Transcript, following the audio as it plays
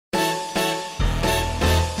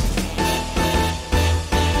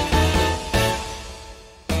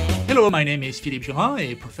Hello, my name is Philippe Durand,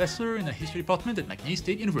 a professor in the history department at McNeese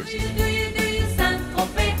State University.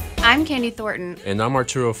 I'm Candy Thornton. And I'm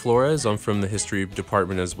Arturo Flores. I'm from the history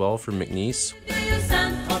department as well from McNeese.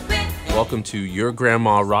 Welcome to Your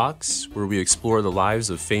Grandma Rocks, where we explore the lives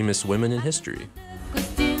of famous women in history.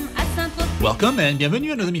 Welcome and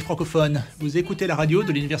bienvenue à nos amis francophones. Vous écoutez la radio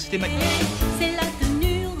de l'Université McNeese.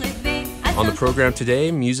 On the program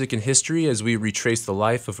today, music and history as we retrace the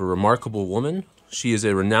life of a remarkable woman. She is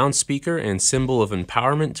a renowned speaker and symbol of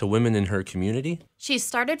empowerment to women in her community. She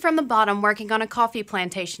started from the bottom working on a coffee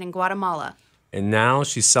plantation in Guatemala. And now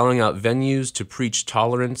she's selling out venues to preach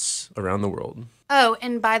tolerance around the world. Oh,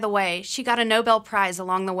 and by the way, she got a Nobel Prize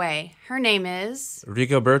along the way. Her name is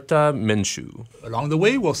Rigoberta Menchu. Along the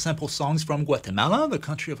way, we'll sample songs from Guatemala, the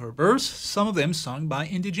country of her birth, some of them sung by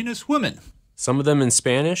indigenous women. Some of them in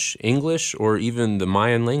Spanish, English, or even the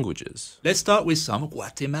Mayan languages. Let's start with some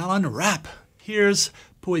Guatemalan rap. Here's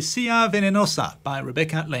Poesía Venenosa by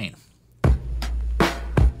Rebecca Lane.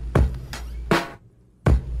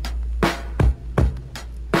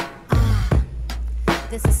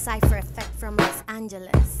 This is Cypher Effect from Los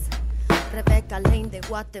Angeles. Rebecca Lane de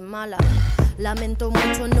Guatemala. Lamento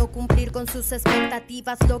mucho no cumplir con sus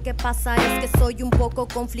expectativas. Lo que pasa es que soy un poco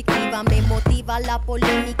conflictiva. Me motiva la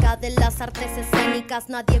polémica de las artes escénicas.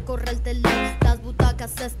 Nadie corre el telón, las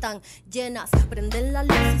butacas están llenas. Prenden la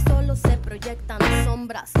luz y solo se proyectan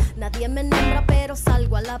sombras. Nadie me nombra pero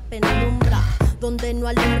salgo a la penumbra, donde no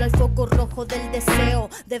alumbra el foco rojo del deseo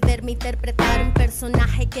de verme interpretar un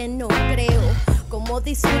personaje que no creo. Como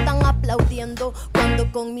disfrutan aplaudiendo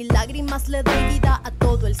cuando con mis lágrimas le doy vida a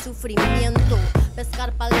todo el sufrimiento.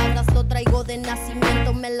 Pescar palabras lo traigo de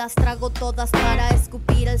nacimiento, me las trago todas para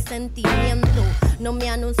escupir el sentimiento. No me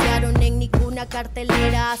anunciaron en ninguna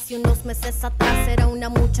cartelera, hace unos meses atrás era una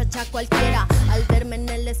muchacha cualquiera. Al verme en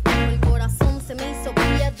el espejo el corazón se me hizo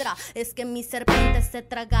piedra. Es que mis serpientes se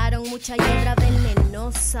tragaron mucha hiedra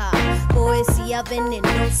venenosa. Poesía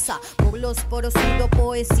venenosa, por los poros sudo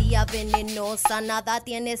poesía venenosa. Nada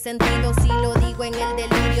tiene sentido si lo digo en el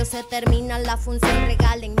delirio. Se termina la función,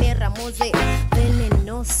 regálenme ramos de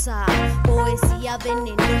venenosa. Poesía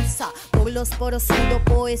venenosa, por los poros sudo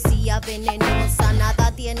poesía venenosa.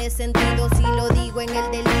 Nada tiene sentido si lo digo en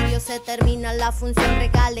el delirio. Se termina la función,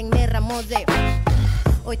 regálenme ramos de...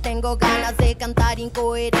 Hoy tengo ganas de cantar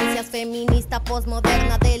incoherencias, feminista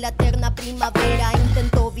postmoderna de la eterna primavera.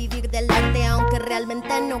 Intento vivir del arte aunque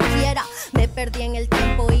realmente no quiera. Me perdí en el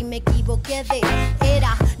tiempo y me equivoqué de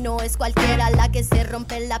era. No es cualquiera la que se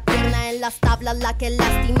rompe la pierna en las tablas, la que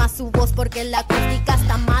lastima su voz porque la acústica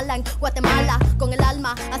está mala. En Guatemala, con el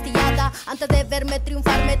alma astillada, antes de verme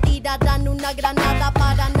triunfar me tirarán una granada.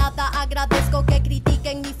 Para nada agradezco que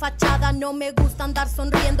critiquen mi fachada. No me gusta andar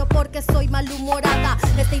sonriendo porque soy malhumorada.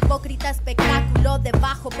 Este hipócrita espectáculo de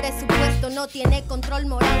bajo presupuesto no tiene control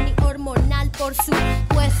moral ni hormonal, por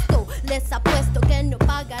supuesto. Les apuesto que no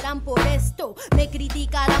pagarán por esto. Me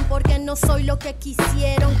criticarán porque no soy lo que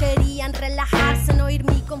quisieron. Querían relajarse, no oír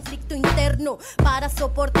mi conflicto interno. Para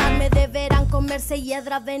soportarme deberán comerse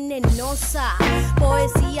hiedra venenosa.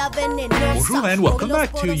 Poesía venenosa. Bonjour and welcome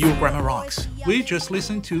back to Your Grandma Rocks. We just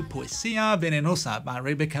listened to Poesía Venenosa by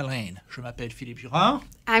Rebecca Lane. Je m'appelle Philippe Durand.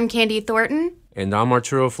 I'm Candy Thornton. And I'm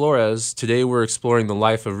Arturo Flores. Today we're exploring the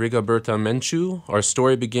life of Rigoberta Menchu. Our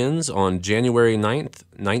story begins on January 9th,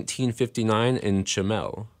 1959 in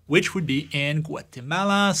Chimel. Which would be in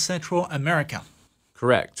Guatemala, Central America.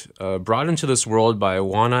 Correct. Brought into this world by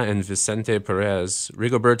Juana and Vicente Perez,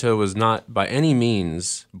 Rigoberta was not by any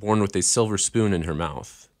means born with a silver spoon in her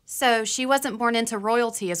mouth. So she wasn't born into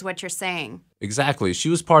royalty is what you're saying. Exactly. She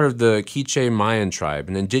was part of the Quiche Mayan tribe,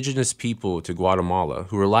 an indigenous people to Guatemala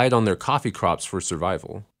who relied on their coffee crops for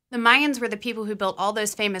survival. The Mayans were the people who built all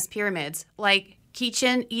those famous pyramids, like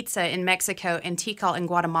Chichen Itza in Mexico and Tikal in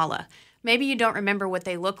Guatemala. Maybe you don't remember what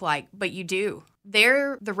they look like, but you do.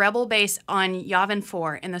 They're the rebel base on Yavin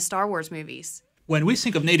 4 in the Star Wars movies. When we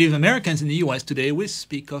think of Native Americans in the US today, we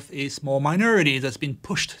speak of a small minority that's been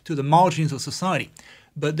pushed to the margins of society.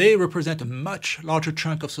 But they represent a much larger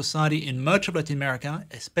chunk of society in much of Latin America,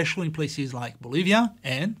 especially in places like Bolivia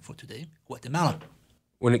and, for today, Guatemala.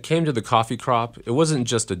 When it came to the coffee crop, it wasn't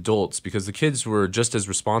just adults because the kids were just as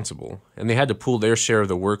responsible, and they had to pull their share of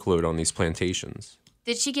the workload on these plantations.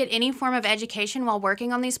 Did she get any form of education while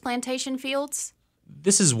working on these plantation fields?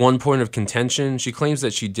 This is one point of contention. She claims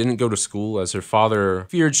that she didn't go to school as her father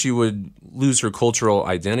feared she would lose her cultural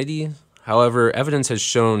identity. However, evidence has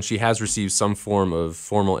shown she has received some form of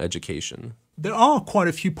formal education. There are quite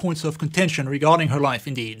a few points of contention regarding her life,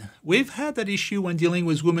 indeed. We've had that issue when dealing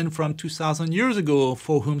with women from 2,000 years ago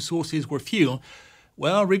for whom sources were few.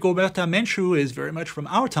 Well, Rigoberta Menchu is very much from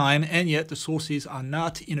our time, and yet the sources are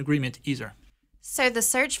not in agreement either. So the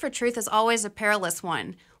search for truth is always a perilous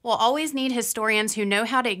one. We'll always need historians who know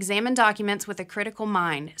how to examine documents with a critical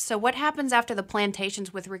mind. So what happens after the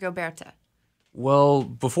plantations with Rigoberta? Well,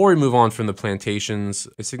 before we move on from the plantations,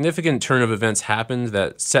 a significant turn of events happened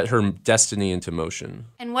that set her destiny into motion.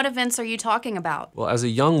 And what events are you talking about? Well, as a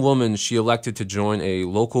young woman, she elected to join a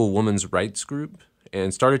local women's rights group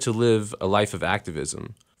and started to live a life of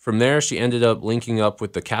activism. From there, she ended up linking up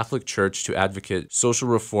with the Catholic Church to advocate social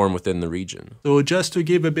reform within the region. So just to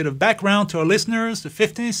give a bit of background to our listeners, the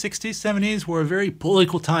 50s, 60s, 70s were a very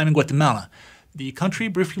political time in Guatemala. The country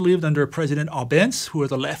briefly lived under President Arbenz, who was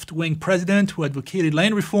a left-wing president who advocated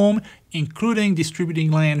land reform, including distributing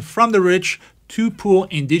land from the rich to poor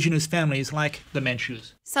indigenous families like the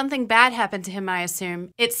Menchus. Something bad happened to him, I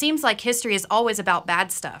assume. It seems like history is always about bad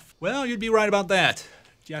stuff. Well, you'd be right about that.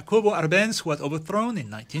 Jacobo Arbenz was overthrown in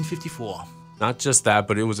 1954. Not just that,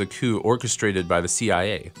 but it was a coup orchestrated by the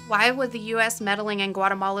CIA. Why was the U.S. meddling in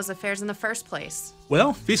Guatemala's affairs in the first place?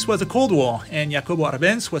 Well, this was a Cold War, and Jacobo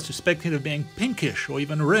Arbenz was suspected of being pinkish or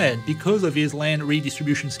even red because of his land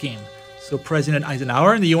redistribution scheme. So President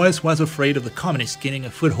Eisenhower in the U.S. was afraid of the communists gaining a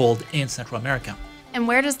foothold in Central America. And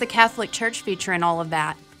where does the Catholic Church feature in all of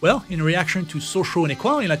that? Well, in reaction to social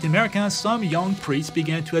inequality in Latin America, some young priests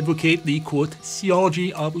began to advocate the, quote,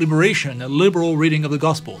 theology of liberation, a liberal reading of the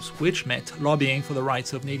Gospels, which meant lobbying for the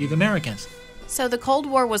rights of Native Americans. So the Cold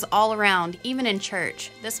War was all around, even in church.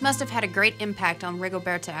 This must have had a great impact on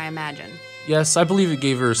Rigoberta, I imagine. Yes, I believe it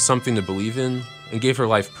gave her something to believe in and gave her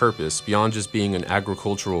life purpose beyond just being an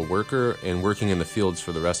agricultural worker and working in the fields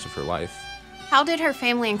for the rest of her life. How did her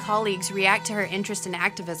family and colleagues react to her interest in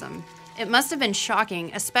activism? It must have been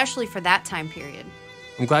shocking, especially for that time period.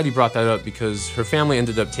 I'm glad you brought that up because her family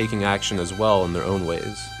ended up taking action as well in their own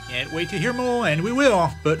ways. Can't wait to hear more, and we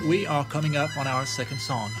will, but we are coming up on our second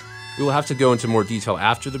song. We will have to go into more detail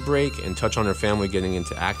after the break and touch on her family getting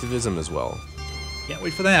into activism as well. Can't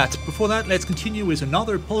wait for that. Before that, let's continue with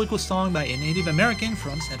another political song by a Native American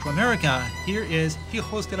from Central America. Here is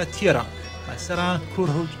Hijos de la Tierra by Sarah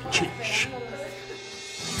Kurochich.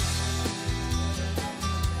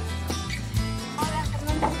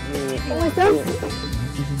 ¿Cómo estás?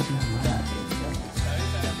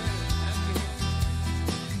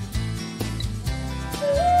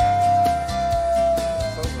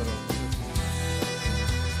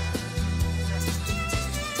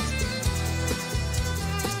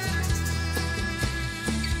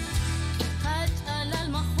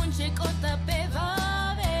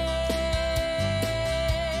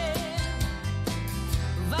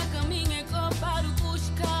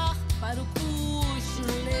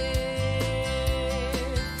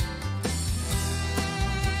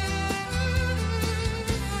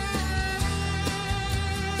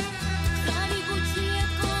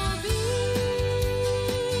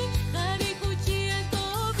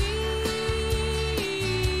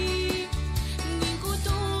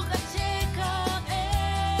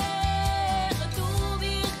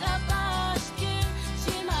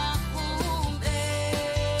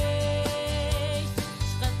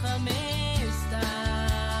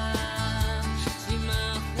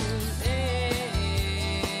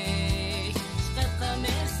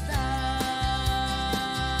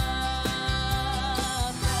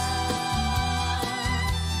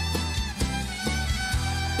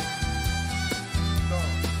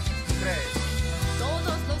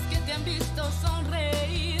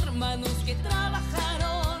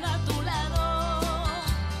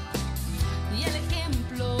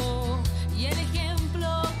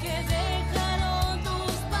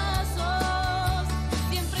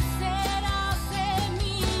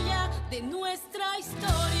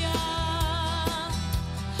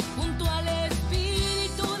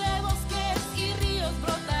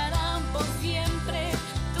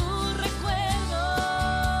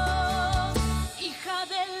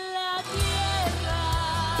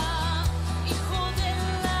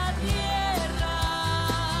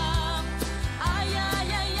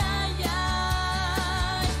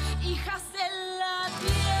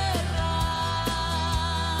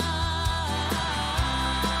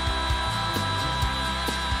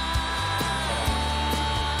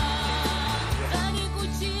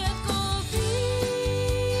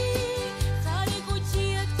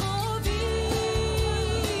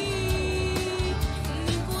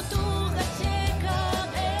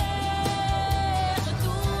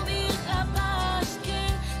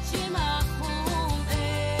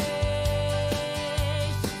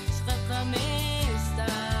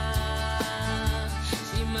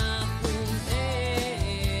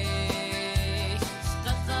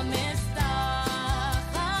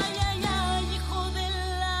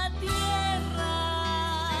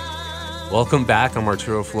 Welcome back. I'm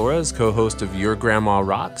Arturo Flores, co-host of Your Grandma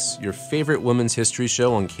Rocks, your favorite women's history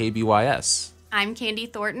show on KBYS. I'm Candy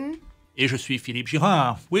Thornton. Et je suis Philippe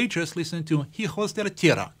Girard. We just listened to Hijos de la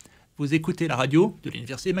Tierra. Vous écoutez la radio de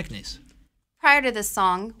l'Université McNeese. Prior to this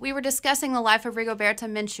song, we were discussing the life of Rigoberta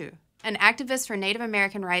Menchu, an activist for Native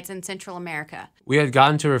American rights in Central America. We had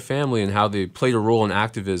gotten to her family and how they played a role in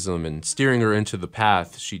activism and steering her into the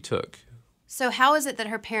path she took. So how is it that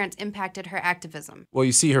her parents impacted her activism? Well,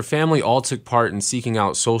 you see, her family all took part in seeking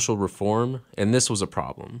out social reform, and this was a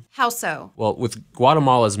problem. How so? Well, with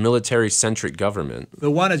Guatemala's military-centric government.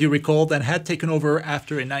 The one, as you recall, that had taken over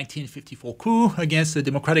after a 1954 coup against the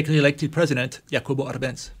democratically elected president, Jacobo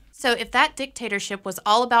Arbenz. So if that dictatorship was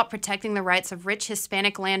all about protecting the rights of rich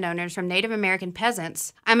Hispanic landowners from Native American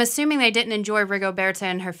peasants, I'm assuming they didn't enjoy Rigoberta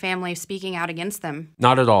and her family speaking out against them.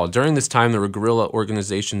 Not at all. During this time, there were guerrilla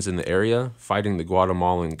organizations in the area fighting the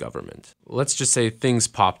Guatemalan government. Let's just say things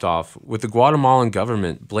popped off, with the Guatemalan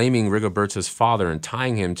government blaming Rigoberta's father and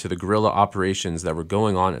tying him to the guerrilla operations that were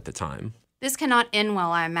going on at the time. This cannot end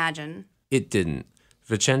well, I imagine. It didn't.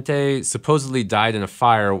 Vicente supposedly died in a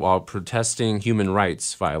fire while protesting human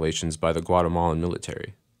rights violations by the Guatemalan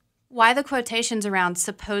military. Why the quotations around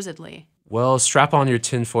supposedly? Well, strap on your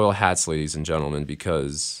tinfoil hats, ladies and gentlemen,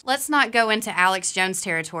 because... Let's not go into Alex Jones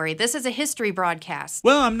territory. This is a history broadcast.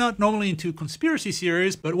 Well, I'm not normally into conspiracy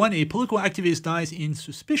theories, but when a political activist dies in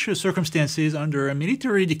suspicious circumstances under a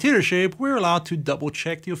military dictatorship, we're allowed to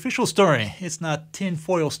double-check the official story. It's not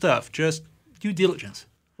tinfoil stuff, just due diligence.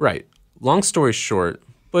 Right. Long story short,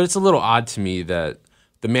 but it's a little odd to me that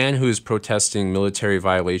the man who is protesting military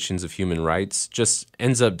violations of human rights just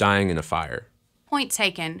ends up dying in a fire. Point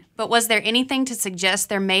taken. But was there anything to suggest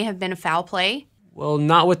there may have been foul play? Well,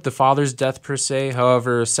 not with the father's death per se.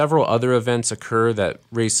 However, several other events occur that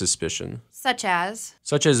raise suspicion. Such as?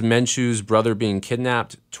 Such as Menchu's brother being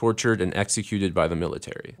kidnapped, tortured, and executed by the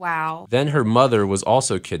military. Wow. Then her mother was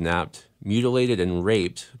also kidnapped, mutilated, and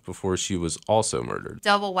raped before she was also murdered.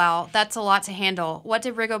 Double wow. That's a lot to handle. What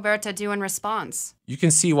did Rigoberta do in response? You can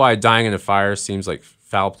see why dying in a fire seems like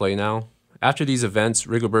foul play now. After these events,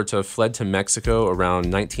 Rigoberta fled to Mexico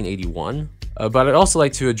around 1981. But I'd also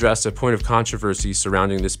like to address a point of controversy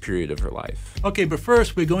surrounding this period of her life. Okay, but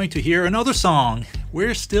first we're going to hear another song.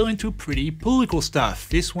 We're still into pretty political stuff.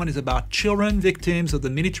 This one is about children victims of the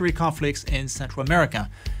military conflicts in Central America.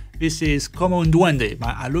 This is Como un Duende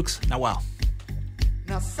by Alux Nawal.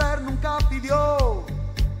 Nacer nunca pidió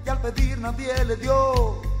y al pedir nadie le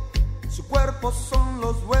dio. Su cuerpo son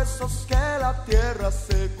los huesos que la tierra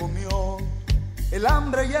se comió. El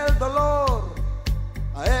hambre y el dolor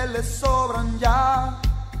a él le sobran ya.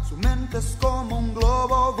 Su mente es como un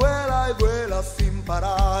globo, vuela y vuela sin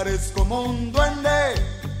parar. Es como un duende,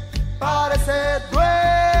 parece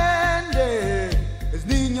duende. Es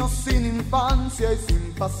niño sin infancia y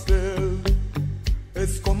sin pastel.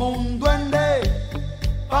 Es como un duende,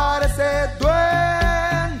 parece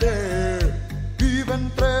duende. Vive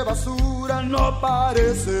entre basura, no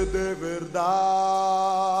parece de verdad.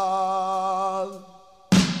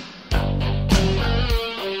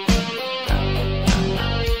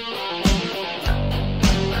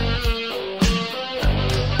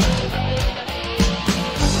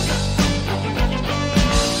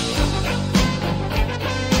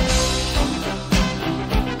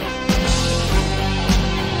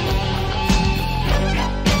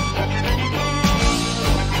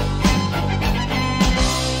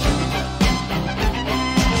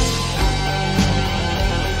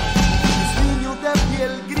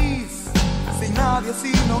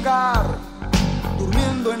 Sin hogar,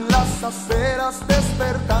 durmiendo en las aceras,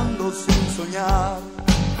 despertando sin soñar.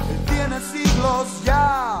 Él tiene siglos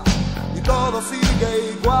ya y todo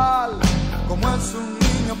sigue igual. Como es un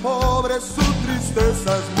niño pobre, su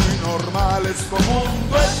tristeza es muy normal. Es como un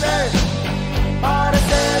duende,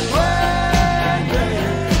 parece duende.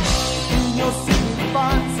 Niño sin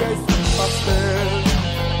infancia y sin pastel.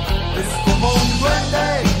 Es como un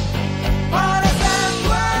duende, parece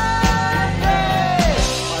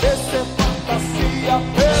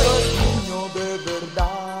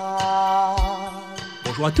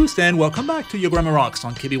Bonjour à tous and welcome back to Your Grammar Rocks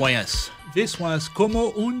on KBYS. This was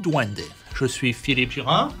Como un Duende. Je suis Philippe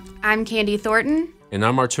Girard. I'm Candy Thornton. And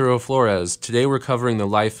I'm Arturo Flores. Today we're covering the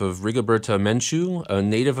life of Rigoberta Menchu, a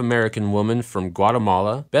Native American woman from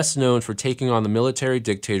Guatemala, best known for taking on the military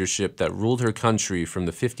dictatorship that ruled her country from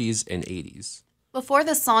the 50s and 80s. Before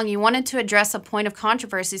this song, you wanted to address a point of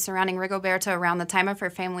controversy surrounding Rigoberta around the time of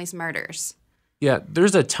her family's murders. Yeah,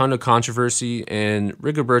 there's a ton of controversy, and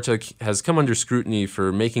Rigoberta has come under scrutiny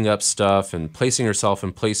for making up stuff and placing herself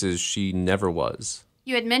in places she never was.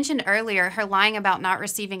 You had mentioned earlier her lying about not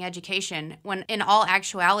receiving education, when in all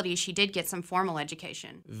actuality she did get some formal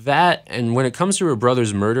education. That, and when it comes to her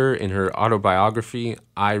brother's murder in her autobiography,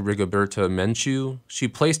 I, Rigoberta Menchu, she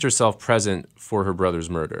placed herself present for her brother's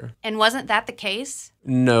murder. And wasn't that the case?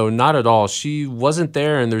 No, not at all. She wasn't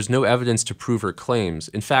there and there's no evidence to prove her claims.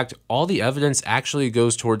 In fact, all the evidence actually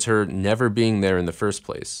goes towards her never being there in the first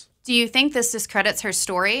place. Do you think this discredits her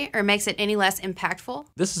story or makes it any less impactful?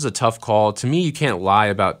 This is a tough call. To me, you can't lie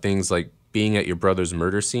about things like being at your brother's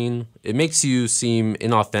murder scene. It makes you seem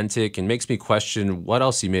inauthentic and makes me question what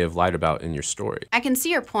else you may have lied about in your story. I can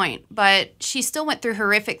see your point, but she still went through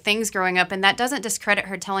horrific things growing up, and that doesn't discredit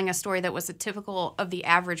her telling a story that was typical of the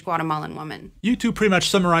average Guatemalan woman. You two pretty much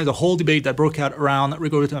summarize the whole debate that broke out around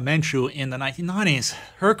Rigoberta Menchu in the 1990s.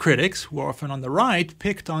 Her critics, who are often on the right,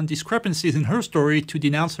 picked on discrepancies in her story to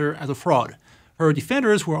denounce her as a fraud. Her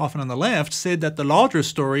defenders, who were often on the left, said that the larger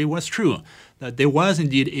story was true, that there was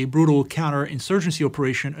indeed a brutal counterinsurgency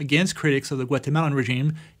operation against critics of the Guatemalan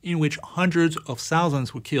regime in which hundreds of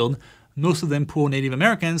thousands were killed, most of them poor Native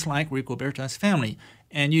Americans like Rigoberta's family.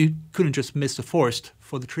 And you couldn't just miss the forest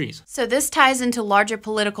for the trees. So this ties into larger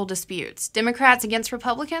political disputes. Democrats against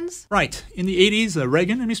Republicans? Right. In the 80s, the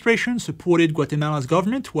Reagan administration supported Guatemala's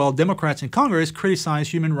government, while Democrats in Congress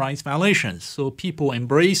criticized human rights violations. So people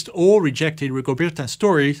embraced or rejected Rigoberta's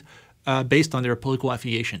stories based on their political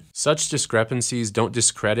affiliation. Such discrepancies don't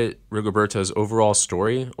discredit Rigoberta's overall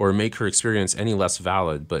story or make her experience any less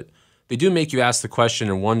valid, but they do make you ask the question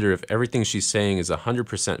and wonder if everything she's saying is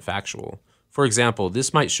 100% factual. For example,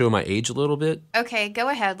 this might show my age a little bit. Okay, go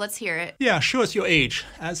ahead. Let's hear it. Yeah, show us your age.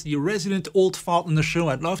 As the resident old fart on the show,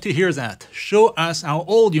 I'd love to hear that. Show us how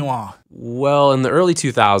old you are. Well, in the early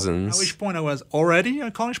 2000s... At which point I was already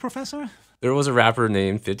a college professor? There was a rapper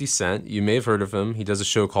named 50 Cent. You may have heard of him. He does a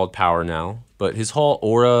show called Power Now. But his whole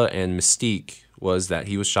aura and mystique was that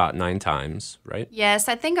he was shot 9 times, right? Yes,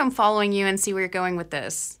 I think I'm following you and see where you're going with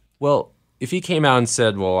this. Well, if he came out and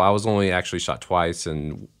said, well, I was only actually shot twice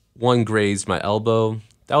and one grazed my elbow,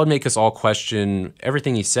 that would make us all question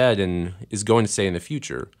everything he said and is going to say in the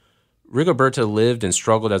future. Rigoberta lived and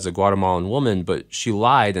struggled as a Guatemalan woman, but she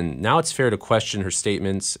lied, and now it's fair to question her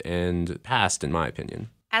statements and past, in my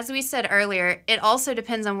opinion. As we said earlier, it also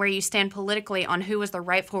depends on where you stand politically on who was the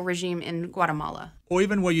rightful regime in Guatemala. Or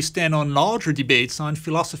even where you stand on larger debates on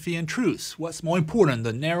philosophy and truth. What's more important,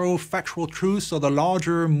 the narrow factual truths or the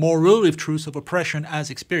larger, more relative truths of oppression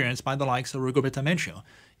as experienced by the likes of Rigoberta Menchu?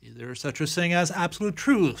 Is there such a thing as absolute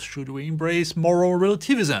truth? Should we embrace moral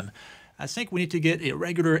relativism? I think we need to get a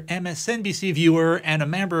regular MSNBC viewer and a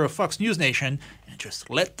member of Fox News Nation and just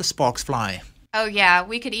let the sparks fly. Oh yeah,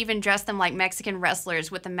 we could even dress them like Mexican wrestlers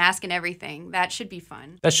with the mask and everything. That should be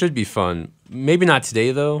fun. That should be fun. Maybe not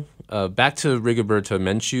today, though. Back to Rigoberta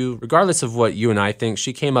Menchu. Regardless of what you and I think,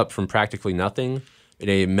 she came up from practically nothing in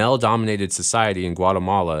a male-dominated society in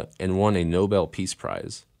Guatemala and won a Nobel Peace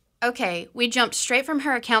Prize. Okay, we jumped straight from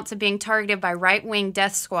her accounts of being targeted by right-wing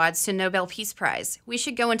death squads to Nobel Peace Prize. We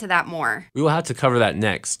should go into that more. We will have to cover that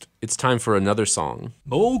next. It's time for another song.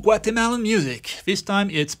 More Guatemalan music. This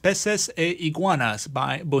time it's Peces e Iguanas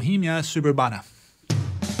by Bohemia Suburbana.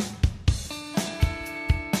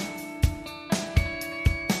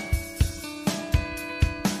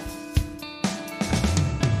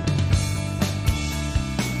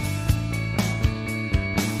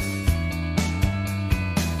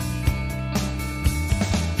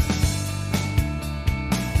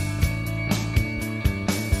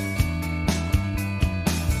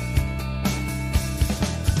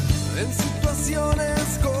 En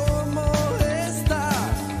situaciones como esta,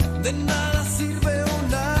 de nada sirve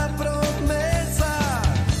una promesa,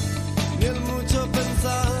 ni el mucho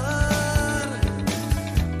pensar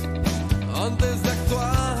antes de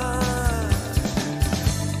actuar.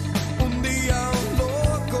 Un día un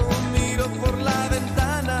loco miró por la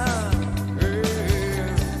ventana,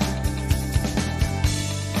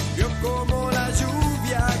 vio como la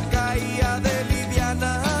lluvia caía de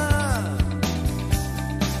liviana.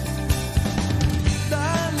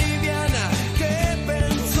 Tan liviana que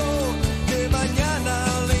pensó que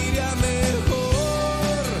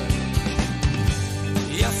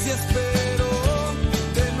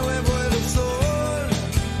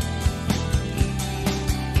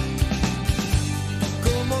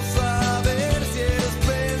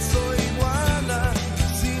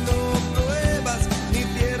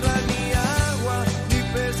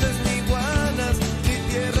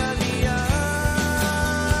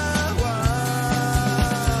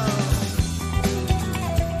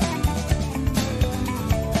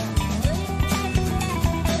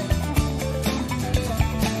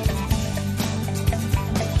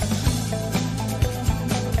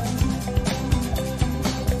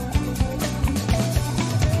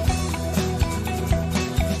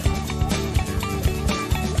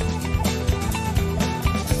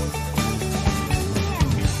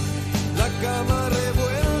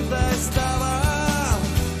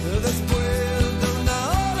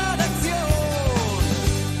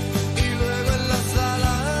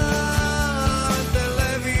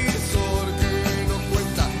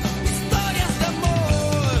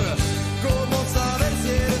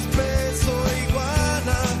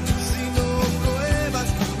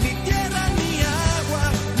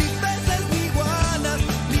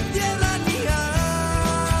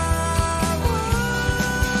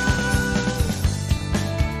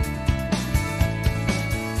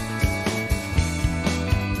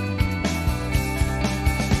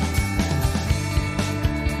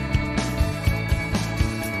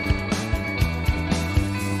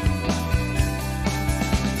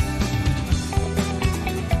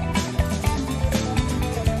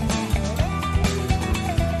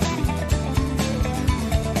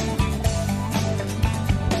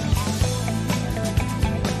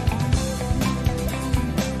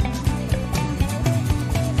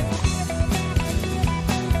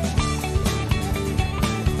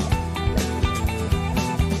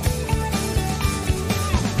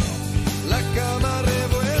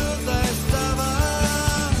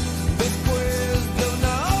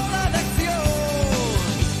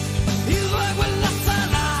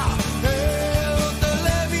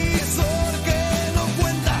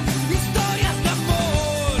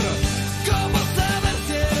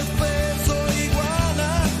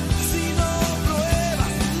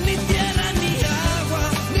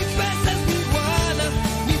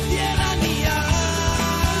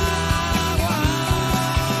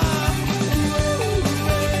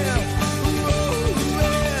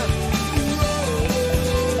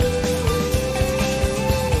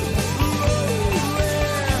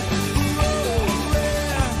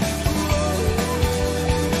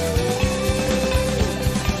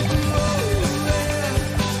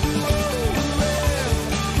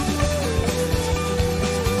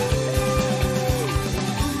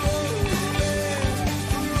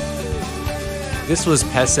This was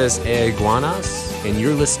Peces e Iguanas, and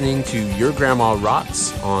you're listening to Your Grandma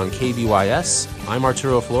Rocks on KBYS. I'm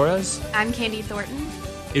Arturo Flores. I'm Candy Thornton.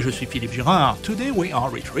 Et je suis Philippe Girard. Today we are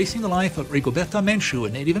retracing the life of Rigoberta Menchu,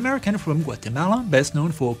 a Native American from Guatemala, best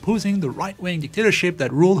known for opposing the right-wing dictatorship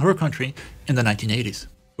that ruled her country in the 1980s.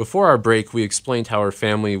 Before our break, we explained how her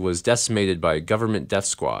family was decimated by government death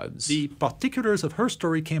squads. The particulars of her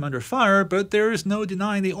story came under fire, but there is no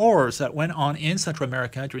denying the horrors that went on in Central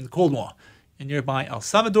America during the Cold War. In nearby El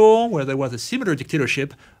Salvador, where there was a similar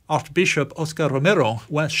dictatorship, Archbishop Oscar Romero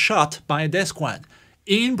was shot by a death squad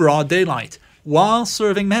in broad daylight while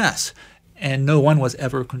serving Mass, and no one was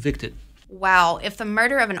ever convicted. Wow, if the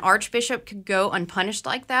murder of an archbishop could go unpunished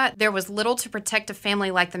like that, there was little to protect a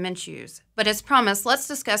family like the Menchus. But as promised, let's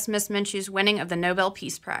discuss Miss Menchu's winning of the Nobel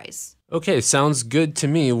Peace Prize. Okay, sounds good to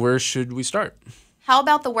me. Where should we start? How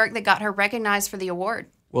about the work that got her recognized for the award?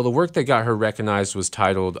 Well, the work that got her recognized was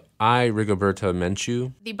titled I, Rigoberta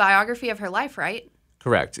Menchu. The biography of her life, right?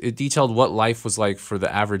 Correct. It detailed what life was like for the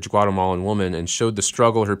average Guatemalan woman and showed the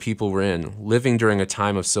struggle her people were in, living during a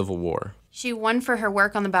time of civil war. She won for her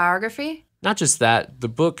work on the biography? Not just that, the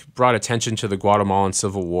book brought attention to the Guatemalan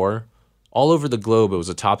Civil War. All over the globe, it was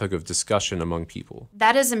a topic of discussion among people.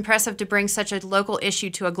 That is impressive to bring such a local issue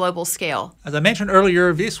to a global scale. As I mentioned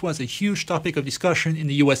earlier, this was a huge topic of discussion in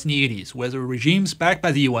the US in the 80s, whether regimes backed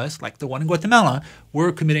by the US, like the one in Guatemala,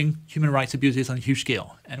 were committing human rights abuses on a huge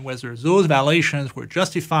scale, and whether those violations were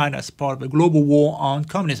justified as part of a global war on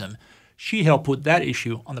communism. She helped put that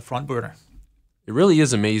issue on the front burner. It really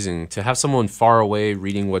is amazing to have someone far away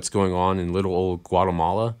reading what's going on in little old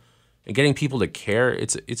Guatemala and getting people to care.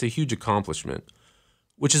 It's a huge accomplishment,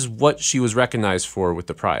 which is what she was recognized for with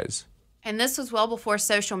the prize. And this was well before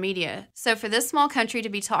social media. So for this small country to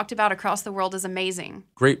be talked about across the world is amazing.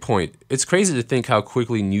 Great point. It's crazy to think how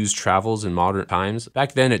quickly news travels in modern times.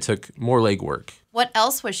 Back then, it took more legwork. What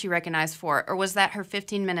else was she recognized for, or was that her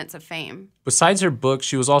 15 minutes of fame? Besides her book,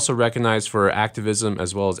 she was also recognized for her activism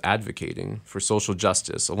as well as advocating for social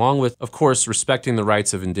justice, along with, of course, respecting the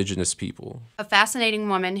rights of indigenous people. A fascinating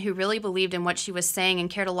woman who really believed in what she was saying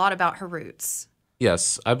and cared a lot about her roots.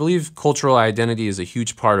 Yes, I believe cultural identity is a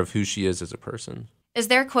huge part of who she is as a person. Is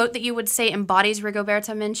there a quote that you would say embodies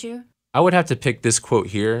Rigoberta Menchu? I would have to pick this quote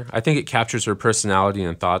here. I think it captures her personality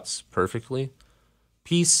and thoughts perfectly.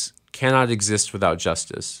 Peace cannot exist without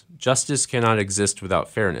justice. Justice cannot exist without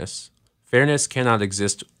fairness. Fairness cannot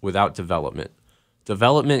exist without development.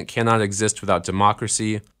 Development cannot exist without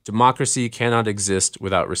democracy. Democracy cannot exist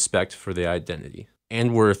without respect for the identity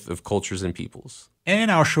and worth of cultures and peoples. And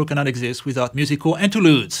our show cannot exist without musical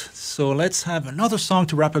interludes. So let's have another song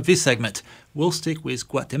to wrap up this segment. We'll stick with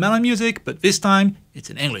Guatemalan music, but this time it's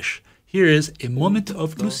in English. Here is A Moment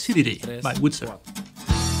of Lucidity by Woodser.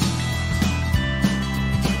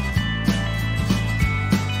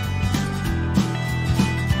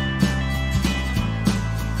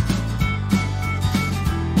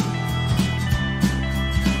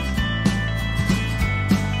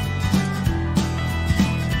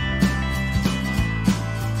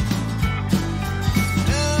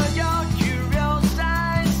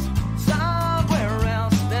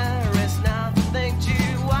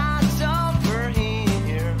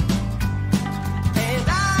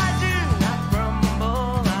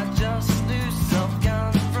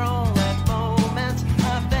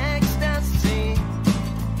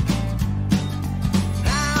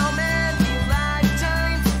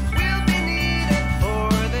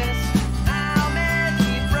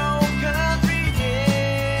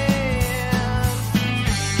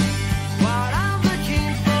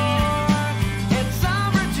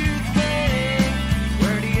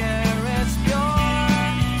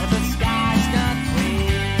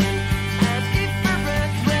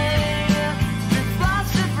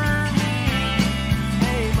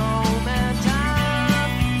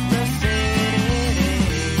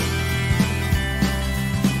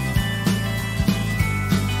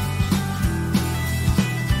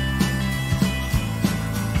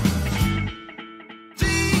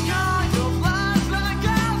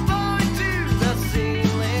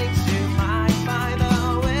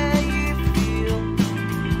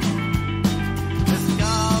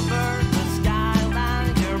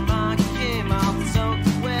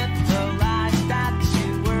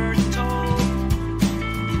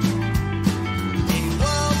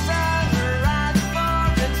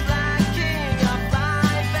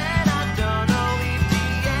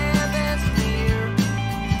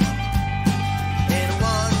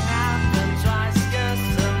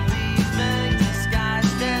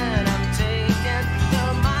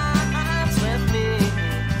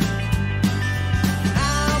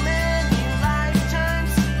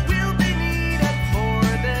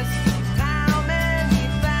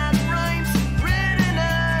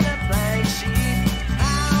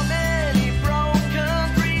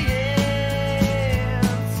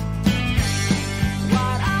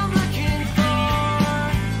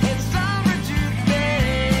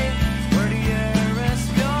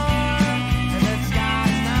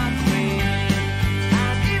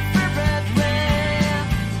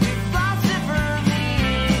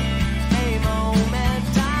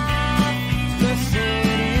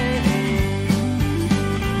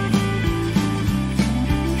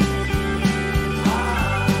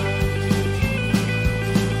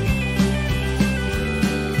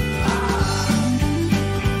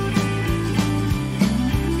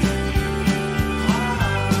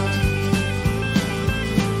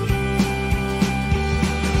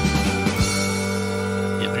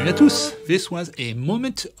 Salut à tous. This was a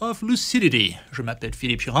moment of lucidity. Je m'appelle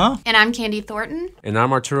Philippe Girard. And I'm Candy Thornton. And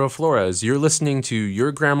I'm Arturo Flores. You're listening to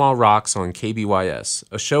Your Grandma Rocks on KBYS,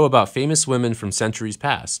 a show about famous women from centuries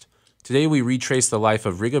past. Today we retrace the life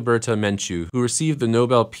of Rigoberta Menchu, who received the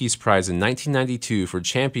Nobel Peace Prize in 1992 for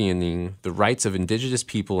championing the rights of indigenous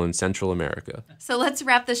people in Central America. So let's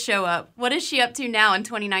wrap the show up. What is she up to now in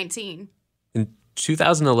 2019? In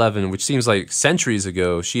 2011, which seems like centuries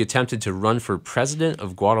ago, she attempted to run for president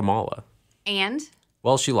of Guatemala. And?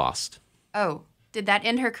 Well, she lost. Oh, did that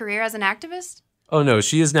end her career as an activist? Oh no,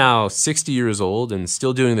 she is now 60 years old and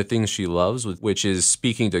still doing the things she loves, which is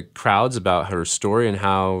speaking to crowds about her story and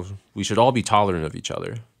how we should all be tolerant of each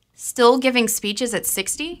other. Still giving speeches at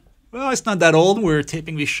 60? Well, it's not that old. We're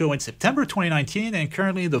taping this show in September 2019, and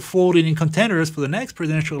currently the four leading contenders for the next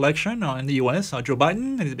presidential election in the U.S. are Joe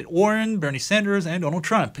Biden, Elizabeth Warren, Bernie Sanders, and Donald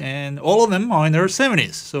Trump. And all of them are in their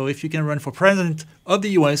 70s. So if you can run for president of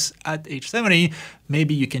the U.S. at age 70,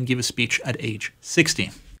 maybe you can give a speech at age 60.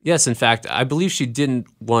 Yes, in fact, I believe she did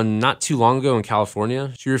one not too long ago in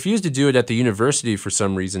California. She refused to do it at the university for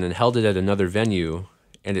some reason and held it at another venue,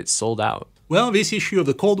 and it sold out. Well, this issue of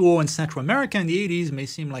the Cold War in Central America in the 80s may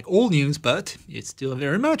seem like old news, but it's still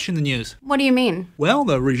very much in the news. What do you mean? Well,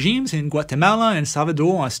 the regimes in Guatemala and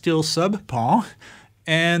Salvador are still subpar,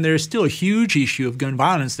 and there's still a huge issue of gun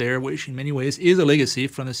violence there, which in many ways is a legacy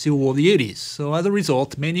from the Civil War of the 80s. So as a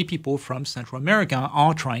result, many people from Central America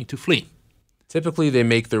are trying to flee. Typically, they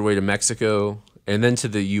make their way to Mexico and then to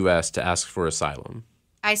the U.S. to ask for asylum.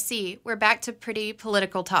 I see. We're back to pretty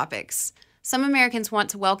political topics. Some Americans want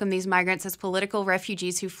to welcome these migrants as political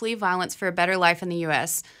refugees who flee violence for a better life in the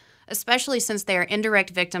U.S., especially since they are indirect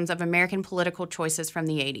victims of American political choices from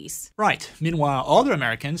the 80s. Right. Meanwhile, other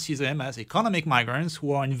Americans see them as economic migrants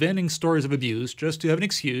who are inventing stories of abuse just to have an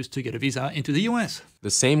excuse to get a visa into the U.S. The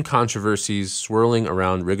same controversies swirling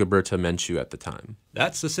around Rigoberta Menchu at the time.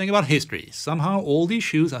 That's the thing about history. Somehow, old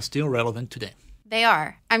issues are still relevant today. They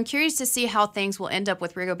are. I'm curious to see how things will end up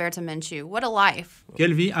with Rigoberta Menchu. What a life.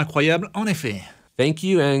 Quelle vie incroyable, en effet. Thank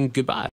you and goodbye.